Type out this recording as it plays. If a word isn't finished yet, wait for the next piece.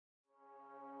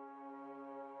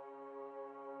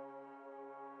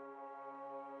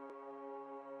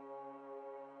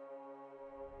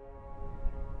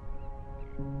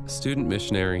Student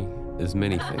missionary is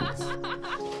many things.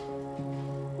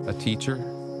 A teacher,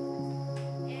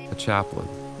 a chaplain,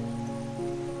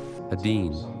 a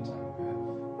dean,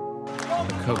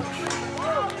 a coach,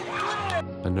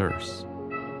 a nurse,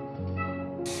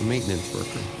 a maintenance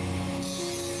worker,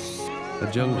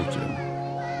 a jungle gym,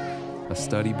 a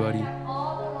study buddy,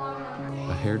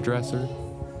 a hairdresser,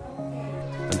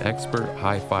 an expert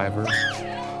high-fiver,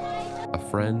 a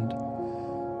friend,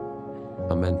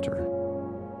 a mentor.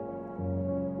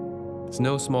 It's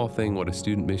no small thing what a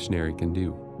student missionary can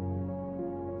do.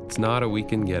 It's not a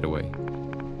weekend getaway.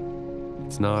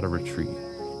 It's not a retreat.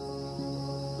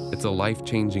 It's a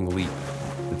life-changing leap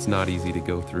that's not easy to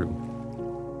go through.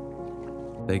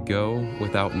 They go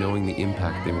without knowing the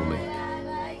impact they will make.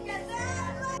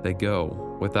 They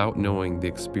go without knowing the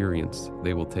experience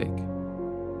they will take.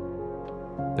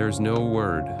 There's no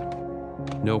word,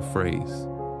 no phrase,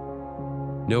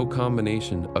 no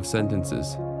combination of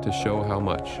sentences to show how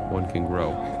much one can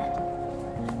grow.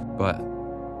 But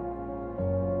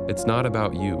it's not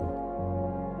about you.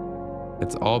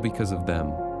 It's all because of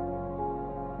them.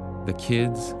 The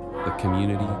kids, the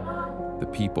community, the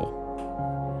people.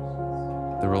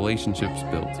 The relationships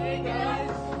built.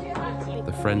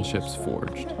 The friendships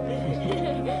forged.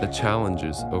 The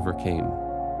challenges overcame.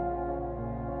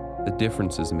 The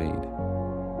differences made.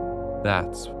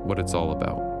 That's what it's all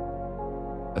about.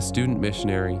 A student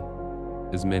missionary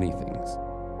is many things.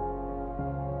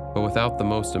 But without the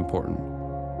most important,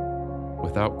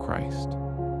 without Christ,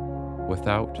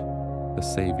 without the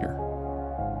Savior,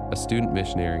 a student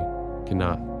missionary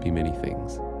cannot be many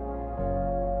things.